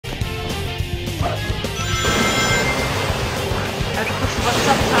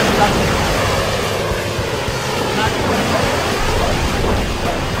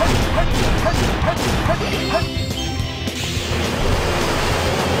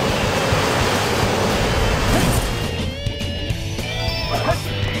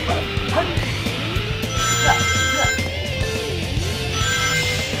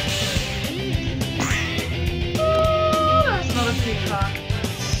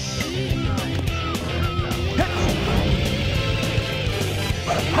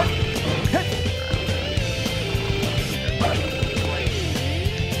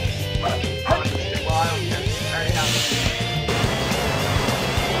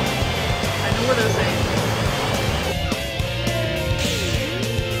what is it?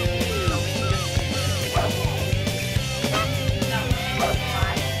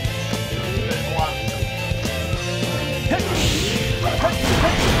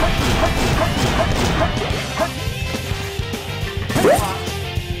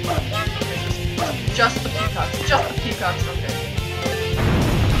 Just the peacocks. Just the peacocks, okay.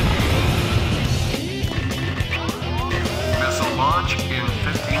 Missile launch in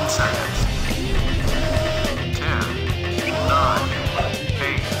 15 seconds. 10, 9,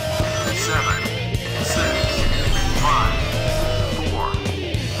 8, 7, 6, 5, 4,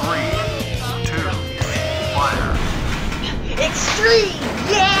 3, 2, fire. Extreme!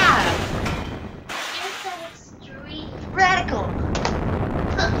 Yeah! Is that extreme? Radical!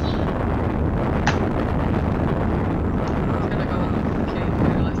 Cookie. I'm gonna go. Okay, I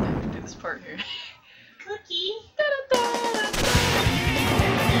realized I have to do this part here. Cookie.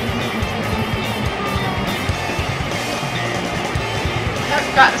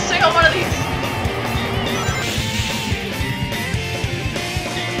 I've got to sing on one of these!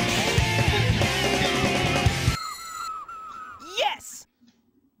 Yes!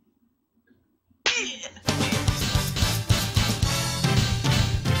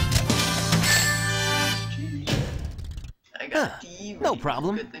 I got D. No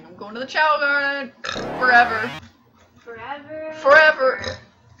problem. Good thing I'm going to the Chow Garden forever. Forever. Forever!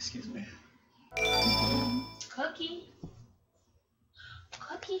 Excuse me. Cookie.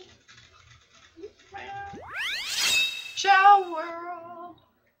 Cookie. Chow World!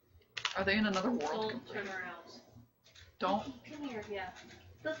 Are they in another world? Don't turn around. Don't? Come here, yeah.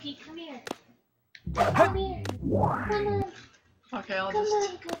 Cookie, come here. Come here. Come on. Okay, I'll Come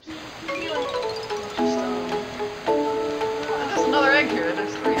just... on, Cookie. You do it. There's another egg here.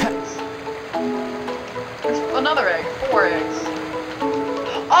 There's 3 eggs. There's another egg. 4 eggs.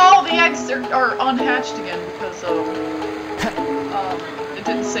 Oh, the eggs are unhatched again because it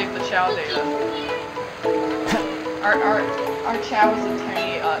didn't save the chow data. Our chow is a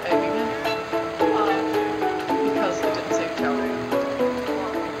tiny egg again. Because it didn't save chow data.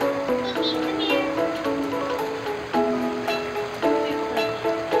 Cookie, come here.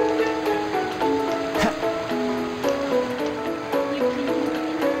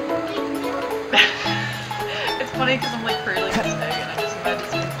 It's funny because I'm like cradling this egg and I just imagine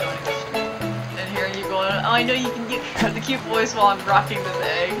someone going to the street and hearing you going, oh, I know you can get the cute voice while I'm rocking this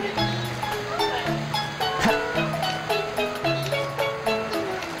egg.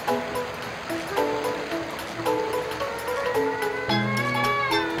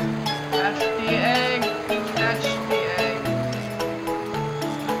 Catch the egg! Catch the egg!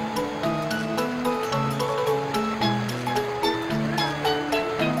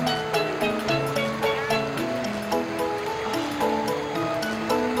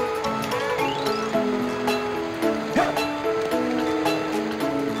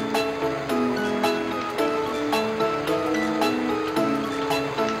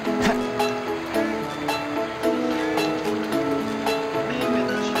 Maybe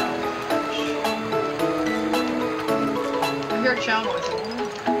the chow fish. I hear chow noises.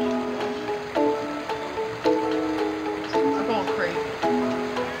 I'm going crazy.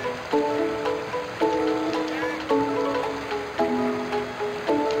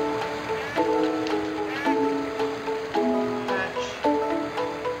 Catch.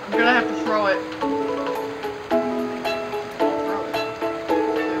 I'm gonna have to throw it. I'll throw it.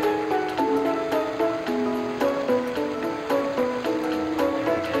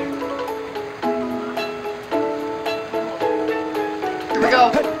 Here we go. I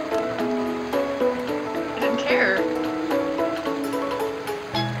didn't care.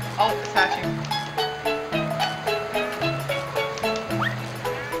 Oh, it's hatching.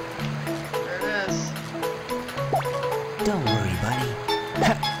 There it is. Don't worry, buddy.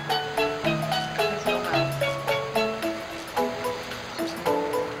 There's no mouth. Just a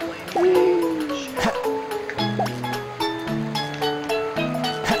little plain shit.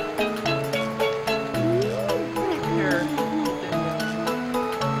 Here.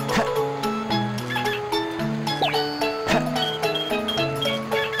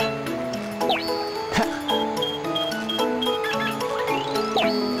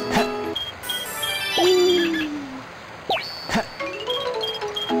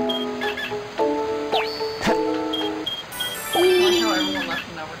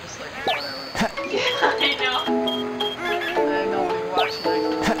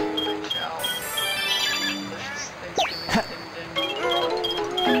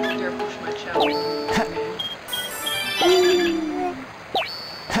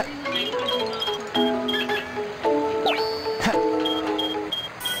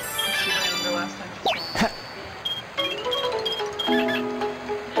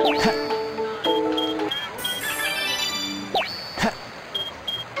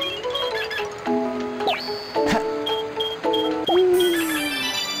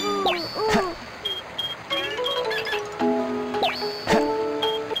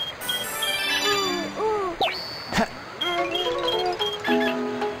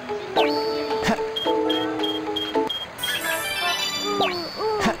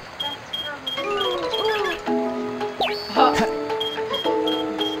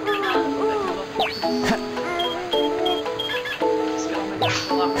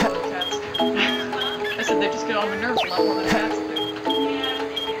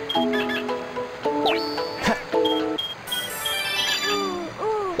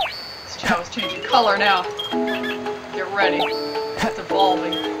 color now. Get ready. It's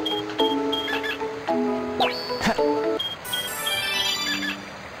evolving.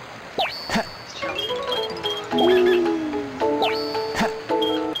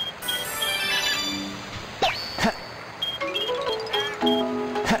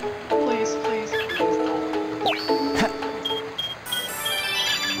 Please, please, please don't.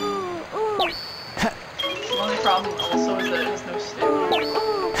 The only problem also is that it has no stamina.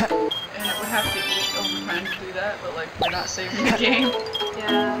 And it would have to eat over time to do that, but like, we're not saving the game.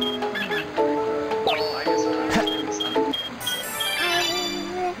 Yeah. Well, I guess we're not saving the game, so.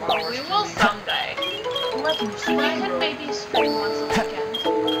 Wow, We will someday. We could maybe stream once a weekend.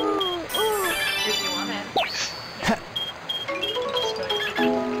 If you want it.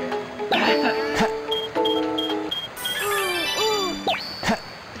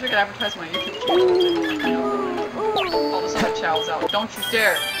 I could advertise my YouTube channel. You know, all this other chow's out. Don't you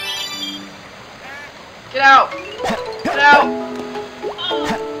dare! Get out! Get out!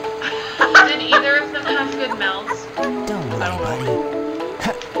 Did either of them have good mouths? Don't worry, buddy.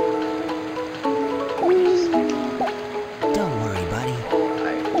 Don't worry, buddy.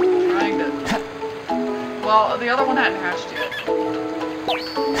 I'm trying to... Well, the other one hadn't hatched yet.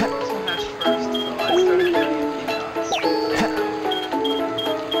 This one hatched first, so I started getting peacocks.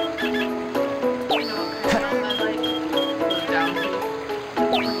 You know what kind of mouth I like? The downbeat. Oh,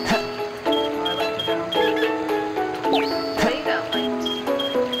 I like the downbeat. Vega liked.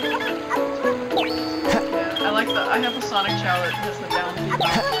 Yeah, I like the... I have a Sonic Chow that has the downbeat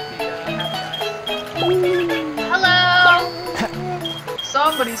mouth with the happy eyes. Hello!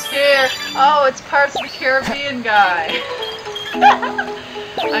 Somebody's here! Oh, it's Parts of the Caribbean guy!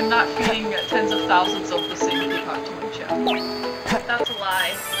 I'm not feeding tens of thousands of the same peacock to my chow. That's a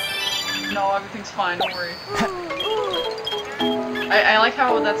lie. No, everything's fine, don't worry. I like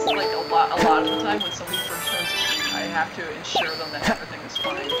how that's like a lot of the time when somebody first joins the stream, I have to ensure them that everything is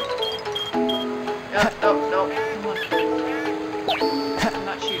fine. Yeah, no, come on. I'm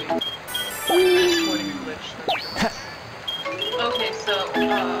not cheating. I'm exploiting a glitch. Okay, so,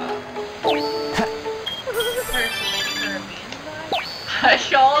 I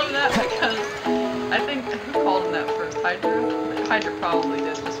call him that because I think who called him that first? Hydra? Hydra probably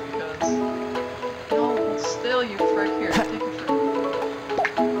did just because. No, still you frick here. Take your fruit.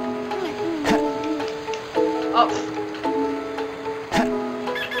 Oh.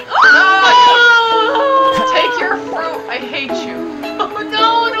 No! Take your fruit. I hate you. Oh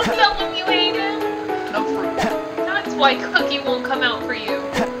no, don't tell him you hate him. No fruit. That's why Cookie won't come out for you.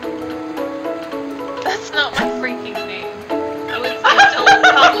 That's not my freaking name. I would say don't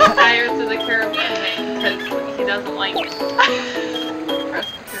call him Pirates of the Caribbean name because he doesn't like it. Press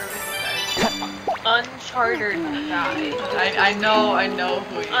the Caribbean Uncharted guy. I know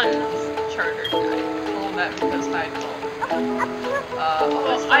who he is. Uncharted guy. I told him that because I told him.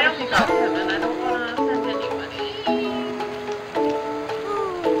 Well, I don't know him and I don't want to offend anybody.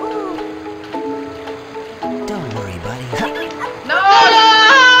 Don't worry, buddy. No!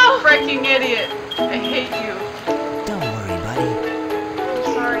 Freaking idiot! I hate you. Don't worry, buddy. I'm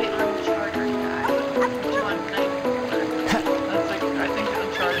sorry, Uncharted guy. John 94. That's like, I think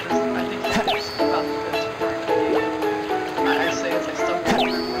Uncharted is, I think it's about the best part of the game. I say as I still can't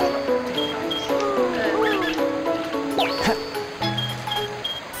remember about 13 times.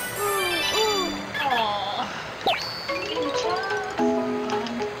 Aww.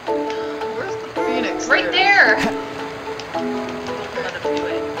 Where's the Phoenix? Right There it is. there! Don't let him do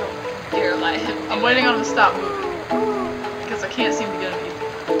it. Don't dare let him do it. I'm waiting on him to stop moving. Because I can't seem to get him to eat.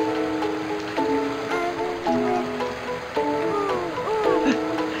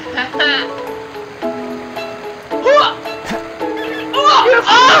 You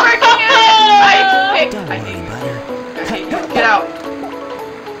freaking idiot! I hate Don't worry, you. buddy. I hate you. Get out.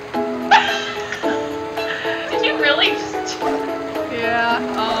 Did you really just... Yeah,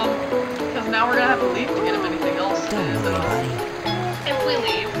 because now we're gonna have to leave to get him anything else. Don't worry, buddy. If we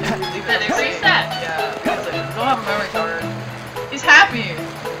leave, If we leave then it the same. resets. Yeah, because I don't have a memory card. He's happy!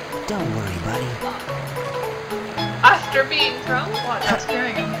 Don't worry, buddy. After being thrown? Watch, I'm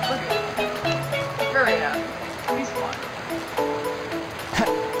scaring him. Look at him. Very happy. He's fine.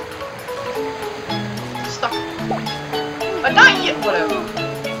 Stuck. Not yet! Whatever.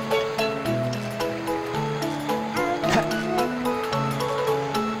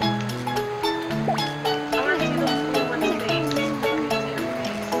 I want to see the blue one's face.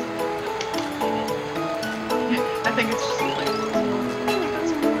 I think it's just like...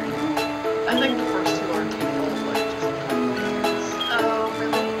 That's boring. I think the first two are people, like, just... Oh,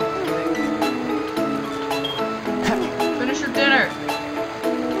 really? Finish your dinner!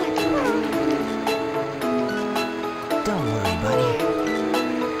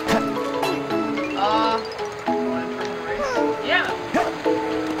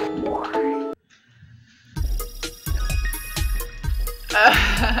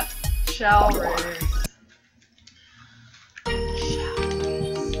 shall race.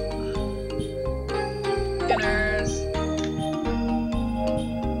 Beginners.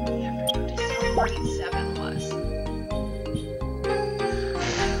 Never noticed how great 7 was.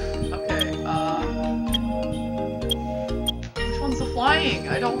 Okay, which one's the flying?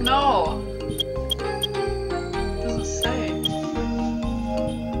 I don't know. It doesn't say.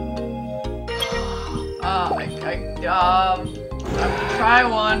 I'm gonna try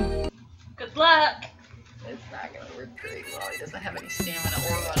one. Good luck! It's not gonna work very well. He doesn't have any stamina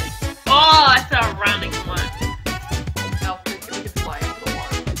or running. Oh, it's a running one. No, we can fly into the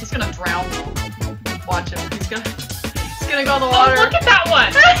water. He's gonna drown though. Watch him. He's gonna go in the water. Oh, look at that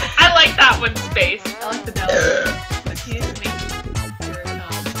one! I like that one's face. I like the down. Excuse me. Here it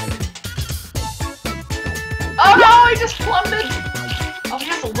comes. Oh no! He just plummeted. Oh, he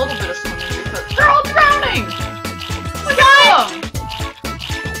has a little bit of swimming because they're all drowning. Look at him!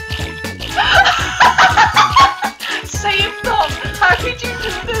 Save them! How could you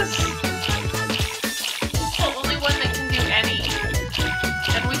do this? The only one that can do any.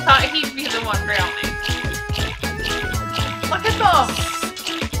 And we thought he'd be the one drowning. Look at them!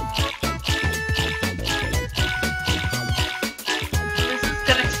 This is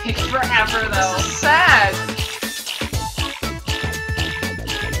gonna take forever though. This is sad.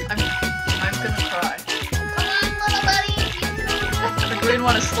 I'm gonna cry. Come on, little buddy. The green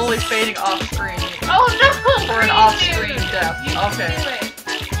one is slowly fading off screen. Oh no! For an Green off-screen dude. death. You Okay. can do it.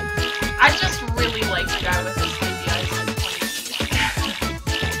 I just really like the guy with the sleepy eyes and funny teeth.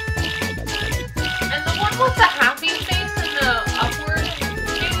 And the one with the happy face and the upward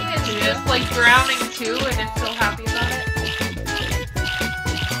thing is just like drowning too and is so happy about it.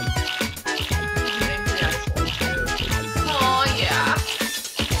 Oh yeah.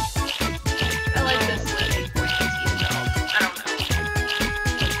 I like this sleepy pointy teeth though. I don't know.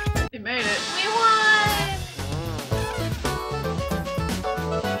 He made it. We won!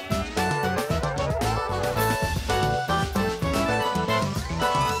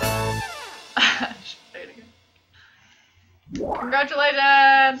 Say it again.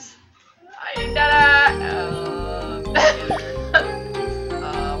 Congratulations! I did it!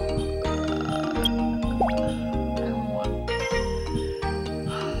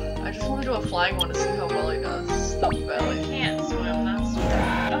 I just want to do a flying one to see how well he does. The I belly. can't swim, that's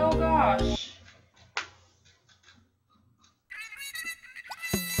bad. Oh gosh.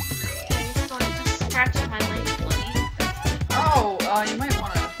 Okay, so I'm just scratching my leg, Blitty. Oh, you might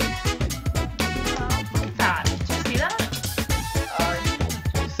want to. Look at that. Did you see that?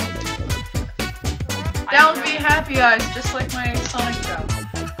 Down be happy eyes, just like my Sonic jump.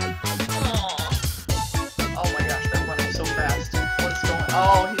 Aw. Oh my gosh, they're running so fast. What is going?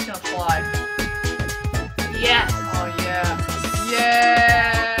 Oh, he's gonna fly. Yes. Oh yeah.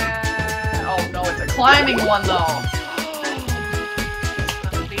 Yeah. Oh no, it's a climbing one though. I'm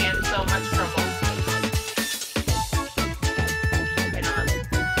gonna be in so much trouble. Maybe not.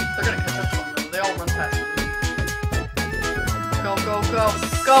 They're gonna catch up to them though. They all run past them. Go, go, go.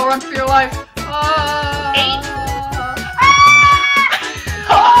 Go, run for your life. Eight.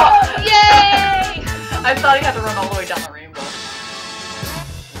 Oh, Yay! I thought he had to run all the way down the rainbow.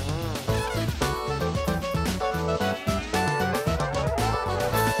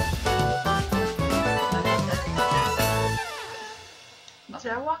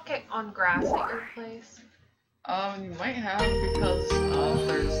 Did I walk it on grass at your place? You might have because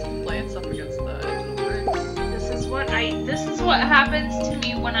there's plants up against the edge of the bricks. This is what happens to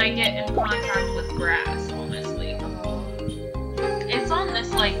me when I get in contact with grass, honestly. It's on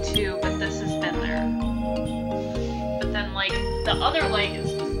this leg too, but this has been there. But then like the other leg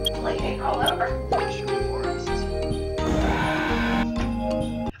is bleeding all over.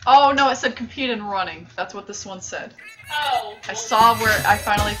 Oh no, it said compete in running. That's what this one said. Oh. I saw where I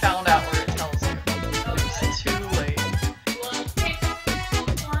finally found out where it tells you. It's too late. Well, pick the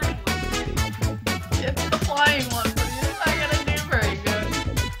flying one. It's the flying one, but it's not gonna do very good.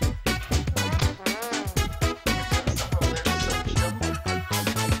 Stuff over there is so chill.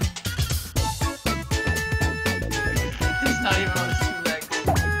 He's not even on his 2 legs.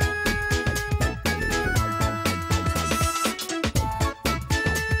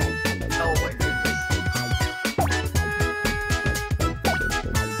 Oh my goodness.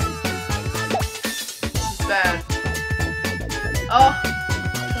 This is bad. Oh!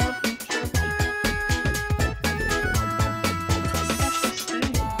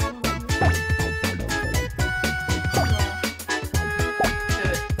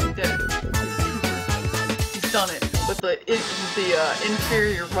 He's done it. With the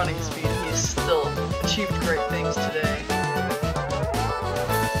inferior running speed, he's still achieved great things today.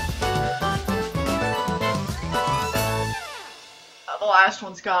 the last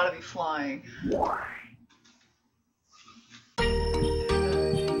one's gotta be flying.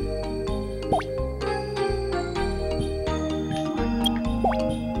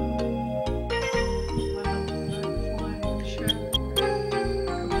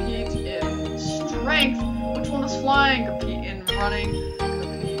 Compete in strength. Which one is flying? Compete in running.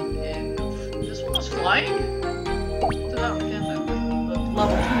 Compete in. This one was flying? What did that one again? The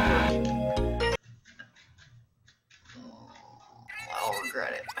level 2 version. I'll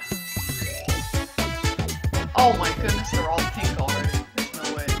regret it. Oh my goodness, they're all pink already. There's no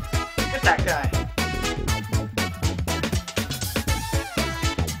way. Get that guy.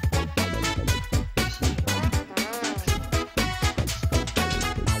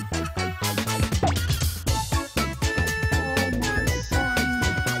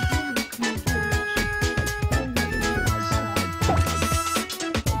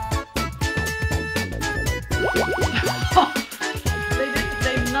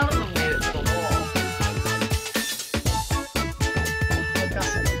 None of them made it to the wall. I've got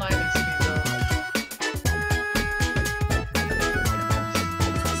some climbing speed though.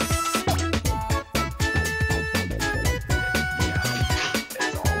 Yeah,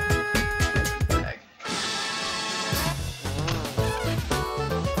 it's all bag.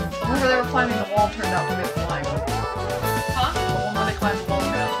 The one where they were climbing the wall turned out to be a flying one. Huh? The one where they climbed the wall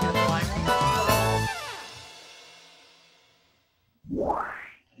turned out to be a flying one.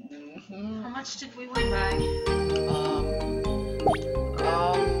 How much did we win by?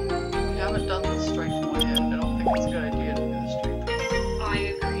 We haven't done the strength one yet. I don't think it's a good idea to do the strength one. I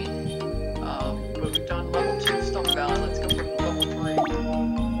agree. But we've done level 2 Stone Valley. Let's go for level 3.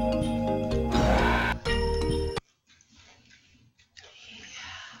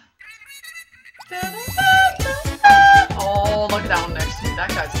 Oh, look at that one next to me. That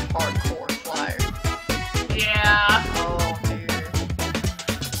guy's a hardcore flyer. Yeah. Oh, dear.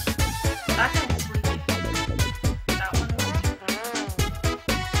 That guy's sleepy. That one was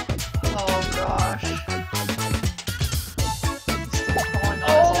Oh, gosh. He's still crawling on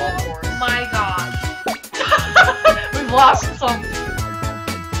his own Oh horse. my gosh. We've lost some.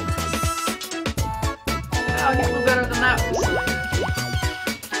 Wow, he flew better than that facility.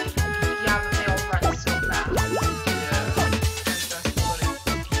 Yeah, but they all run so fast. Yeah. Fantastic, buddy.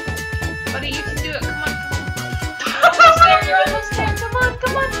 Buddy, you can do it. Come on, come on. Almost there, you're almost there. Come on,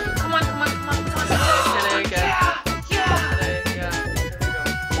 come on. Come on, come on, come on, come on. Today again. Yeah. Today, yeah. There we go.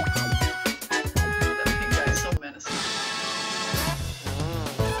 That pink guy's so menacing.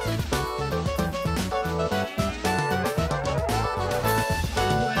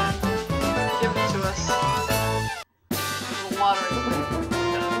 Win. Give it to us. A little lottery.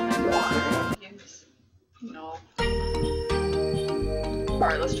 Yes. No.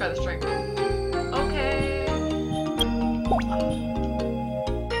 Alright, let's try the strength one. Okay.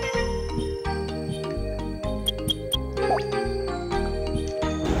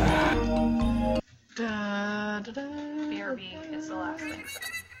 Da, da, da, BRB is the last thing.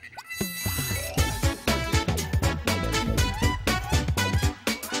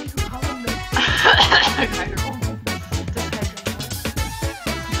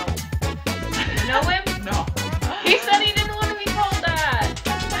 You know him? No. He said he didn't want to be called that.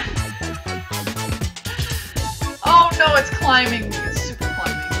 Oh no, it's climbing. It's super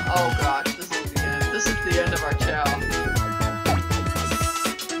climbing. Oh gosh, this is the end. This is the end of our chow.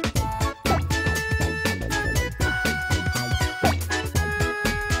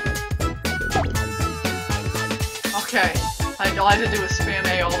 Okay, all I had to do was spam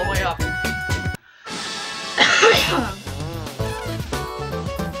A all the way up. We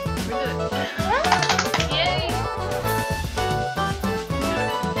did it. Yay!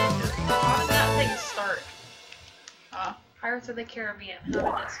 How did that thing start? Pirates of the Caribbean.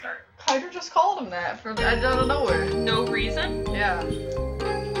 How did it start? Pider just called him that from out of nowhere. No reason? Yeah.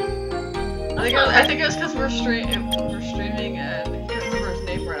 I think it was because we're streaming and he couldn't remember his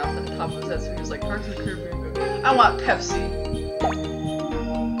name right off the top of his head, so he was like, Pirates of the Caribbean. I want Pepsi.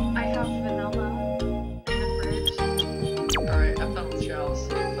 I have vanilla in the fridge. Alright, I'm done with chows.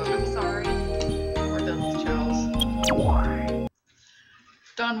 I'm sorry. We're done with chows.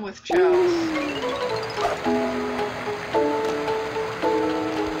 Done with chows.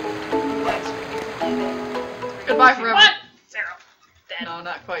 Goodbye forever. What? Zero. Dead. No,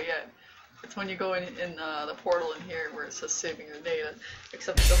 not quite yet. It's when you go in the portal in here where it says saving your data.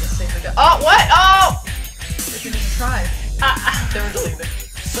 Except it doesn't save your data. Oh, what? Oh! They didn't even try. They were deleted.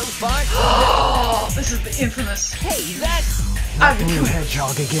 So far, Oh, this is the infamous. hey, that's I've been New killing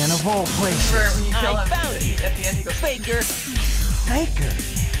hedgehog again of all places. Where when you kill I him, found you. at the end he goes, Faker. Faker.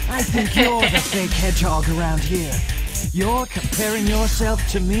 I think you're the fake hedgehog around here. You're comparing yourself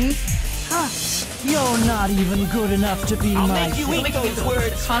to me? Huh? You're not even good enough to be my Let me go with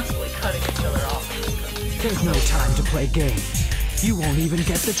words. Constantly cutting each other off. There's no time to play games. You won't even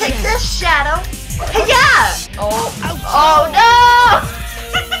get the Take chance. this, Shadow. Yeah. Oh, Oh no!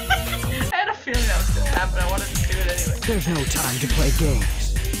 I had a feeling that was gonna happen. I wanted to do it anyway. There's no time to play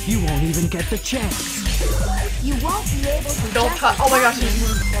games. You won't even get the chance. You won't be able to Don't cut. Oh my gosh.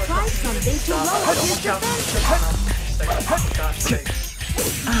 try something to lower his defenses. For God's sakes.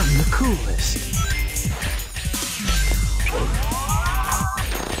 I'm the coolest.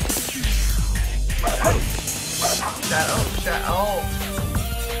 Shadow.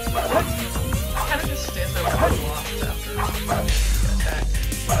 Kind of just stands there with lost after attack.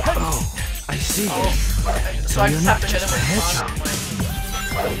 Oh, I see. So I just have to hit him with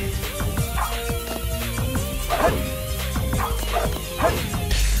constantly.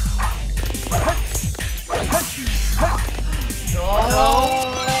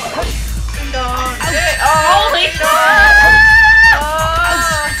 No. Holy no.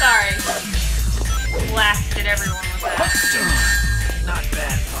 Sorry. Blasted everyone with that. Not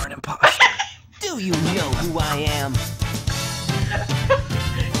bad for an imposter. Do you know who I am?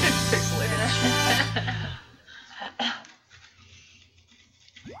 It's pixelated.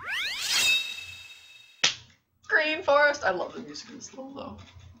 Green Forest. I love the music in this level though.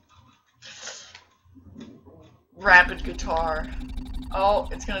 Rapid guitar. Oh,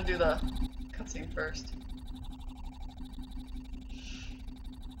 it's gonna do the cutscene first.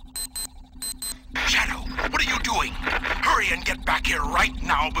 Shadow, what are you doing? Hurry and get back here right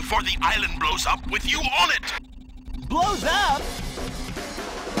now before the island blows up with you on it! Blows up?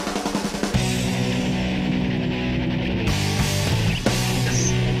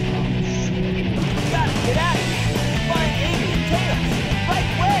 Gotta get out of here. Find Amy and Tails right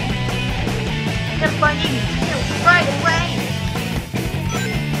away. Gotta find Amy and Tails right away.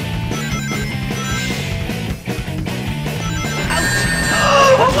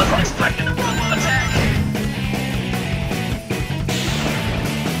 I wasn't expecting a rumble attack.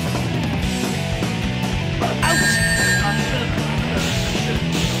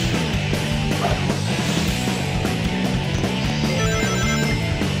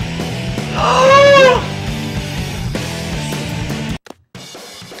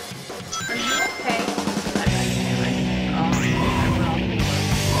 Are you okay?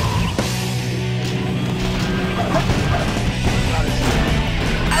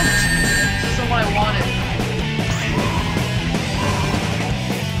 This isn't what I wanted.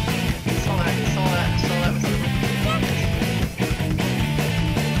 Saw that was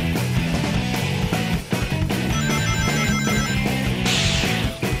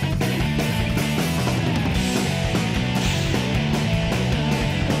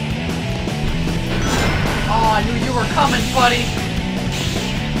Oh, I knew you were coming, buddy.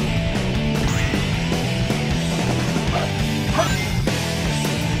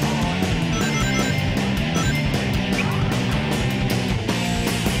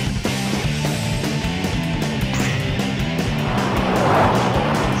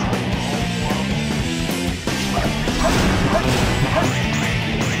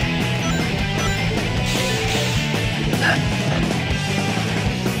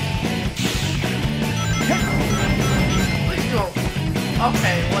 Please go.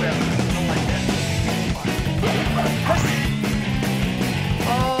 Okay, whatever. I don't like that.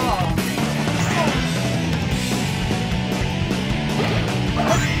 Oh.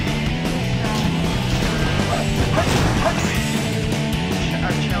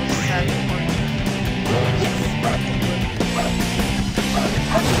 Our Chelsea had one.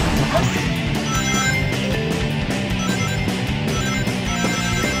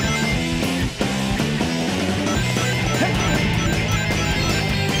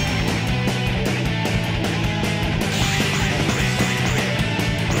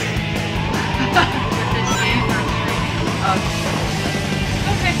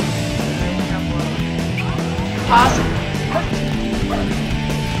 Okay. Possible.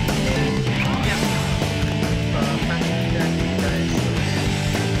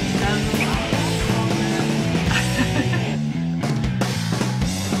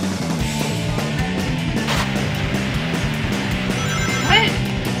 What?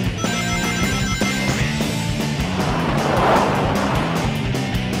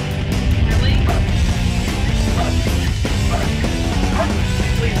 Really?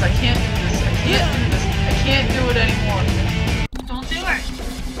 Please, I can't do this. I can't do this. I can't do it anymore. Don't do it.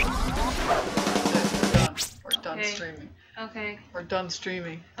 We're done Okay. streaming. Okay. We're done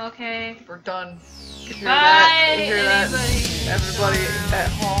streaming. Okay. We're done. You hear Bye, that? You hear that? everybody. Everybody at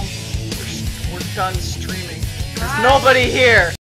home, we're done streaming. There's nobody here.